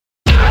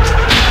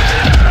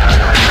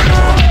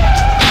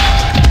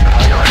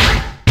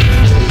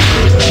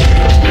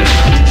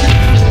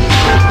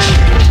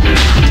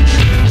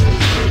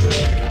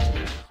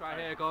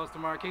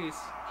Marquise.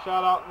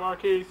 Shout out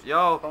Marquise.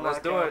 Yo, let's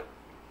do it.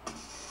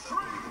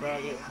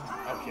 Faggot.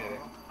 I'm kidding.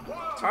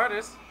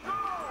 TARDIS.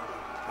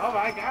 Oh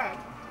my god.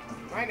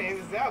 My name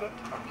is Zelda.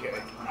 I'm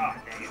kidding. Oh,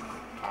 dang it.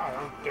 Oh,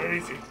 I'm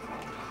Daisy.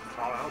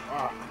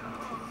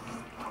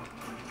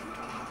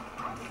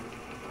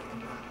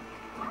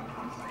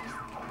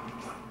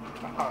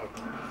 Oh.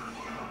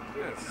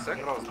 Yeah, sick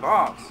of those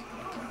bombs.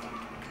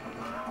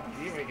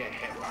 You even get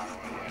hit by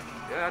one yet?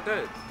 Yeah, I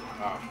did.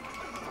 Oh.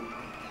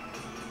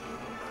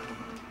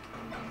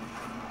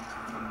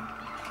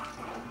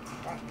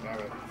 God damn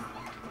it.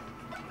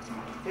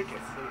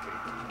 Freaking sleepy.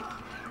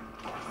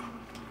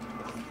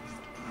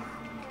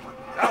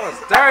 That was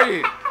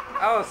dirty.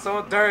 That was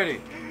so dirty.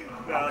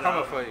 I'm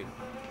coming for you.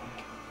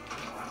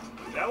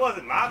 That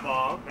wasn't my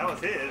bomb. That was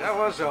his. That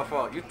was your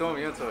fault. You threw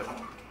me into it.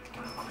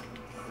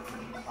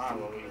 Why,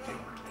 Luigi?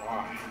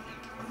 Why?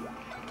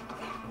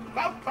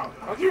 Stop.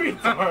 Don't you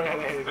eat some more of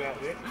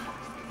that dude?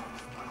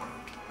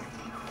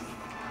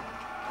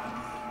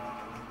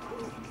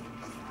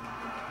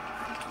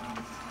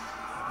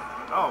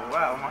 Oh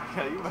wow, my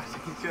God, you must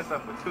have get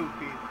yourself a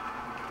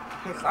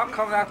 2-piece. Stop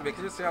coming after me.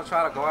 Can you see I'm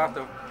trying to go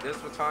after this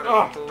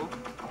retarded fool?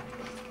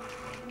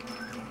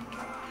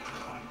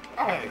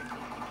 Hey,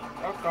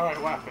 don't throw away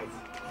weapons.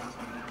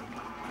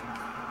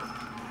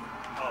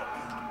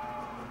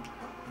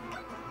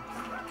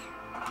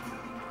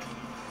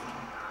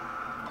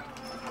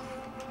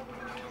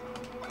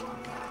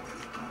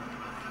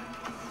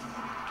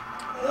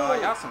 No,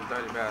 y'all some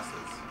dirty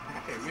bastards.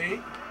 Hey,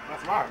 me?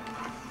 That's Mark.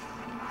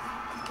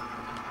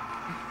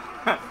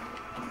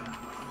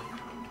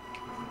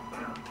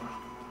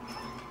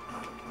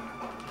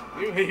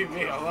 You leave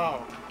me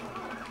alone.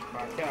 If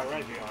I tell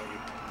Reggie on you.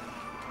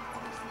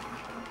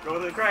 Go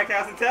to the crack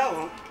house and tell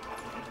him.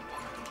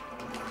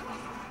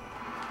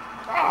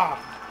 Ah!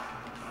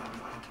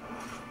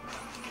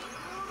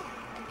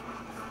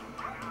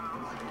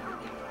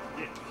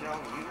 Get your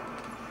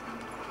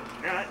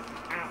nut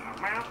out my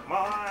mouth,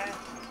 boy.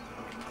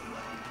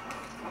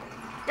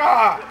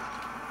 Ah!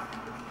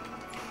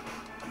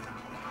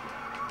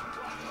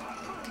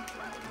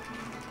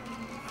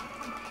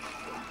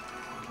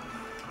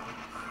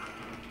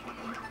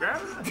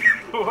 Grab it.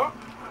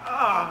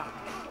 Ah!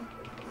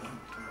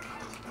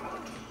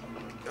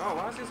 Yo,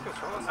 why is these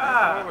controllers so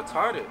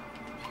retarded?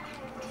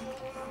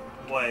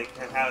 What?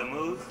 How it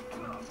moves?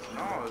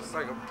 No, it's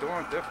like I'm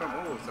doing different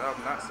moves that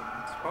I'm not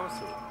supposed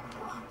to.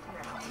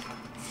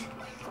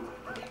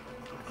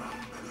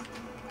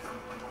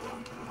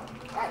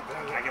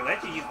 I can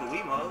let you use the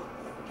Wii mode.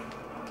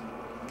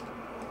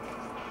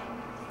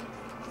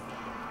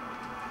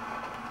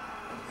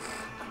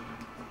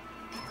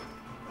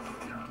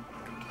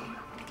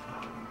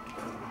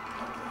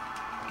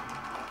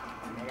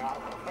 Get out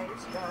of my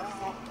face,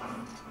 girl.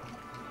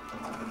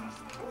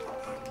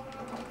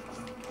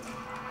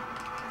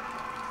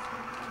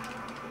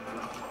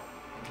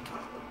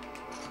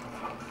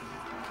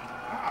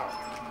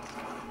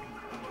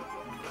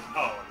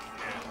 Oh,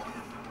 yeah.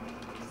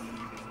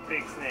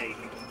 Big snake.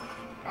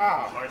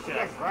 Oh, Or should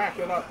just I-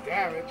 racking up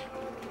damage.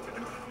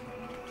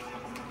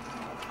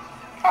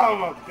 Oh,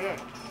 my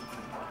God.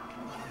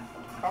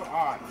 Come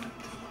on.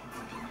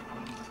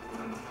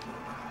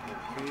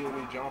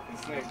 Immediately jumping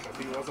snake because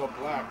he was a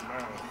black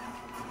man.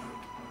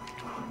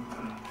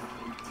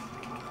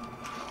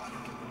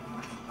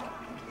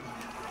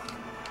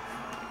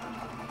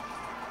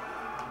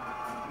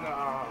 No.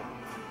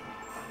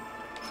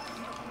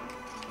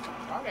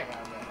 Why they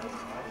have that?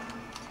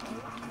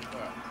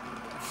 Yeah.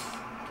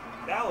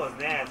 That was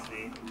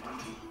nasty.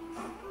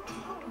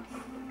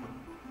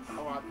 I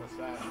want the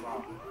smash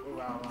ball. Move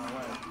out of my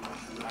way.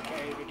 I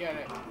can't even get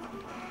it.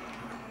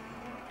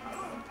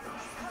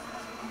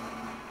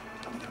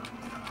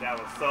 That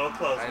was so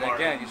close, And Martin.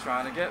 again, you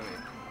trying to get me.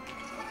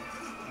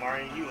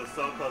 Martin, you were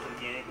so close to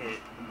getting hit.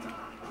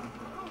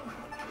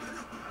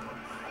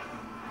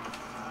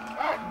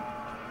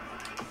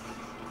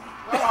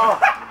 Oh!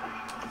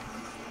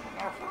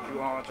 Oh, fuck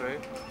you, Andre.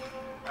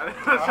 I was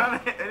trying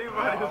to hit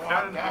anybody who's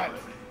trying to that.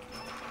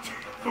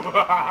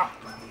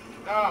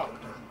 No! I'm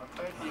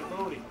taking your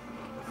booty.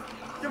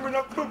 Give me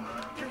that poop!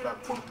 Give me that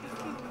poop!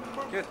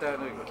 Get that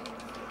nigga.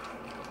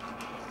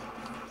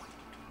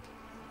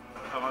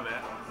 Oh, my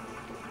bad.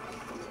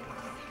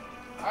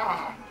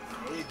 Ah!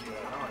 Luigi,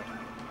 annoying.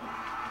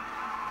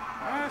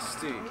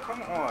 Nasty.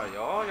 Come on,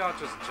 y'all. Y'all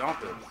just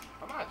jumping.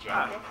 I'm not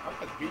jumping. I'm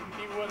just beating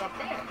people with a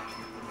pen.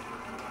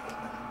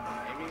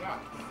 Maybe not.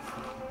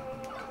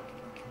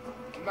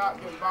 I'm not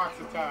getting box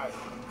attacked.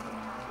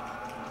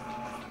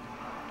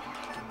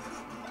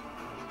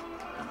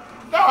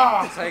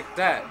 Ah! Take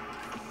that.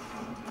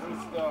 We're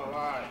still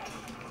alive.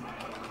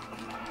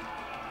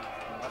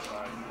 That's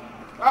right.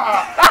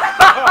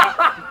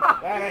 Ah!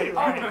 That ain't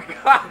right.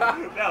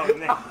 That was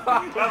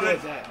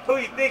nasty. Who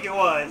you think it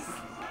was?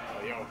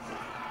 Oh, yo,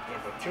 the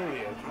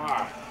opportunity is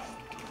mine.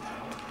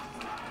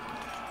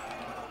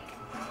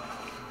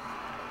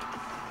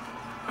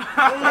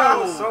 That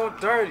was so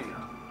dirty.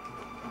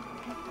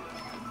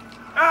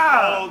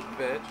 Ah! Oh,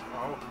 Bitch.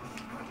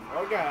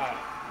 Oh God.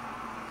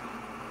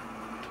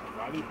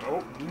 Why need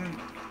help.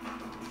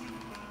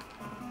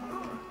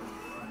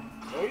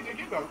 Oh, you did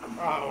get them.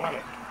 Oh, I want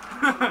it.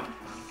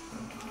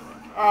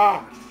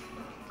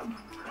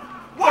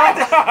 What?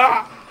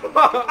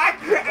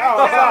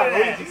 Oh, sorry.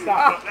 Luigi,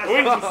 stop.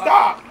 Luigi,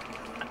 stop.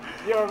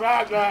 You're a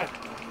bad man.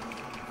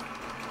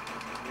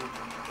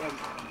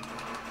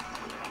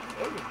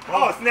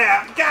 Oh,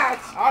 snap.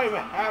 Gosh. I don't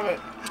even have it.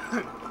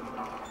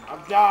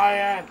 I'm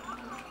dying.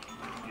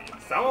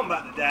 Someone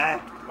about to die.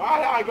 Why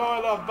did I go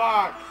in the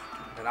box?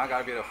 And I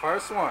gotta be the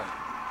first one.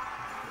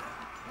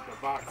 The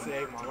box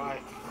saved my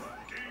life.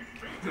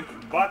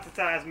 Box of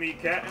times me,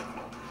 Captain.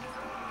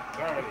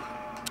 30.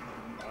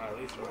 Well, at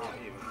least we're not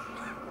even.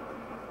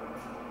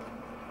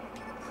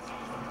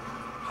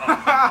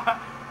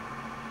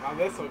 Now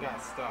this one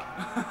got stuck.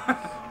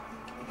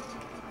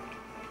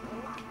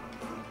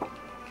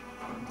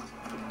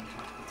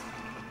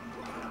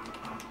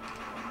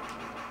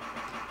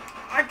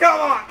 Come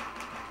on!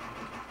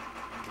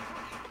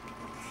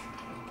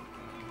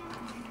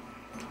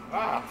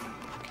 Ah.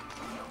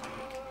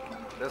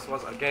 This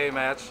was a game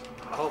match.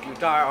 I hope you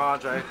die,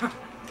 Andre.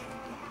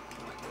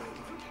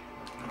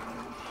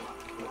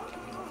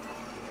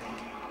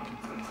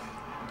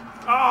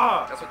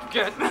 Ah. That's what you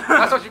get.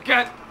 That's what you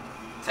get.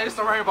 Taste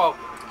the rainbow.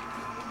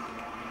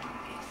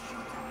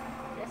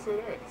 Yes,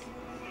 it is.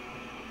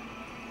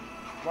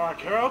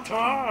 Markel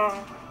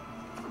time.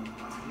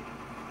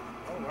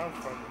 Don't run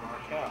from the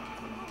Markel.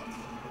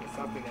 It's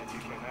something that you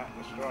cannot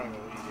destroy,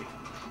 Luigi.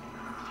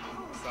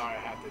 Sorry I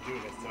have to do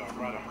this to a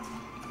brother.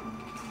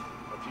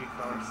 But you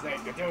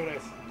forsake to do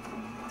this.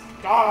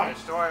 Die!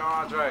 Destroy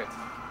Andre.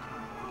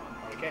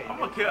 Okay. I'm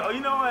gonna kill. Oh, you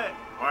know what,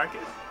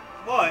 Marcus?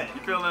 What?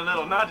 You feeling a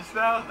little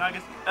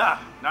nostalgic?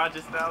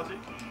 Nostalgic?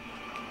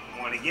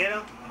 Want to get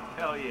him?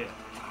 Hell yeah.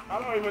 I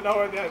don't even know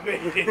what that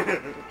means. I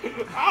don't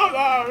know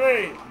what I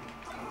mean.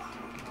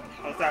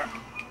 Oh, sorry.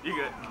 You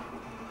good?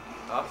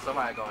 Oh,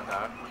 somebody going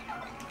down.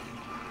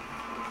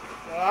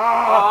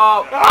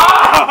 Oh! Oh!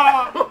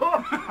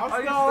 I'm Oh,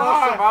 you still still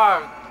alive.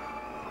 survived.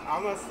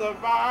 I'm a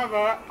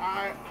survivor.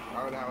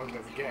 Oh, that was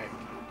just gay.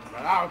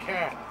 But I don't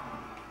care.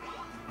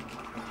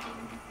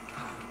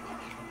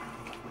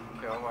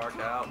 Kill Mark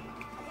out.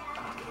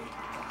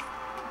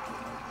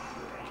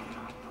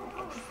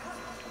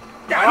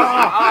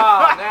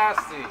 Ah! Oh,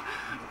 nasty.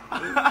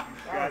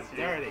 That was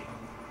dirty.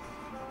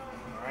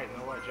 Alright,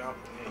 no more jump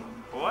for me.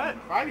 What?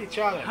 Fight each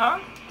other. Huh?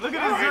 Look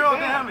at All the right, 0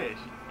 then. damage.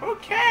 Who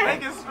cares?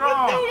 Make it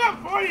strong. This dude got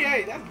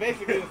 48. That's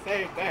basically the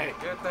same thing.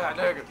 Get that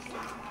nigga.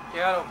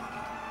 Get him.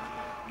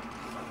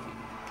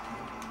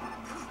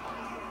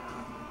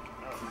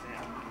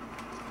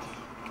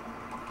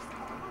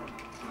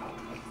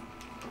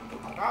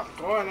 Stop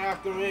going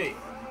after me.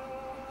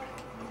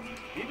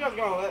 You just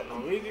gonna let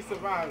Luigi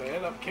survive and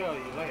end up killing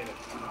you later.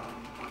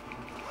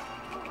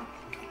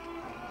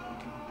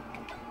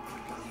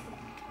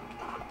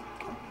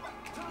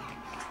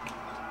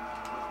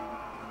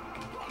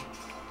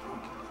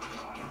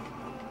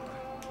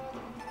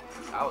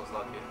 I was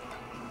lucky.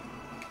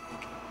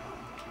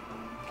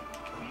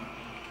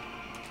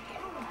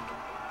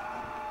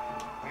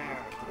 Man,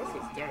 this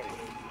is dirty.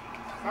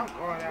 Stop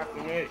going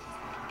after me.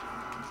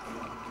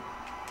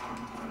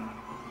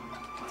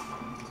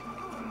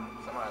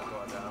 Somebody's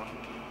going down.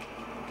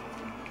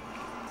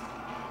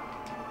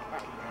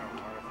 Stop down,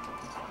 Mark.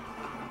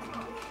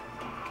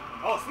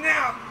 Oh,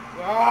 snap!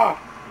 Ah!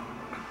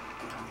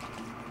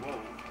 Whoa.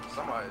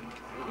 Somebody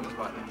who's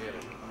about to get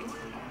it.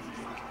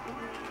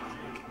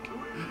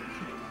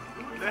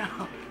 Damn.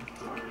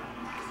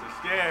 This is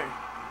scary.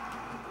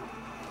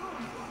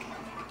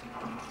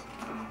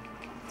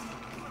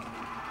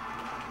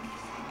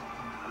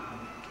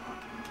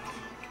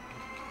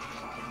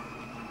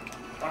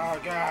 Oh,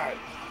 God.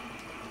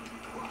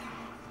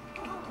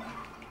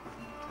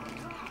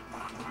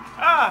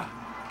 Ah!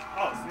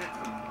 Oh, snap.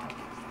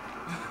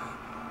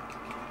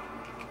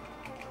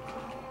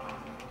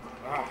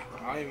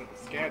 I'm even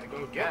scared to go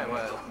get Yeah, it.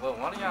 well,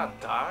 one of y'all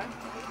died?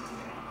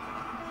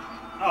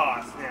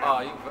 Oh, snap. Oh, I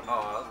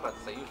was about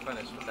to say, you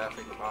finished with that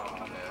freaking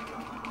bomb on there.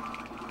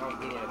 Don't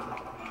do it.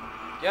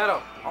 Get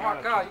him! Oh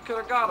my god, you could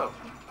have got him!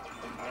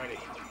 Alrighty.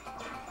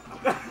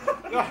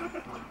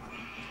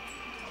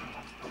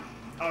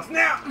 Oh,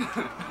 snap!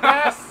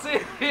 Nasty!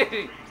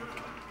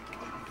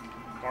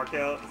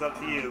 Markel, it's up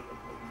to you.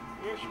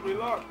 You should be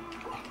luck.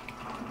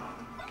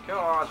 Kill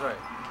Andre.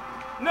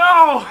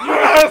 No!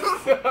 Yes!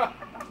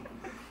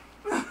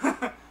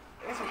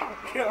 That's what I'm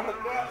killing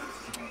that.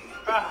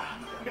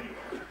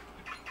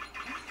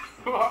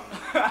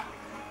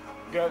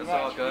 Good It's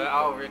all match. good.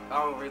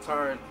 I'll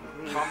return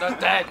from the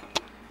dead.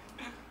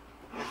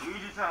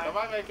 Luigi time.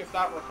 Somebody make it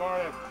stop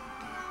recording.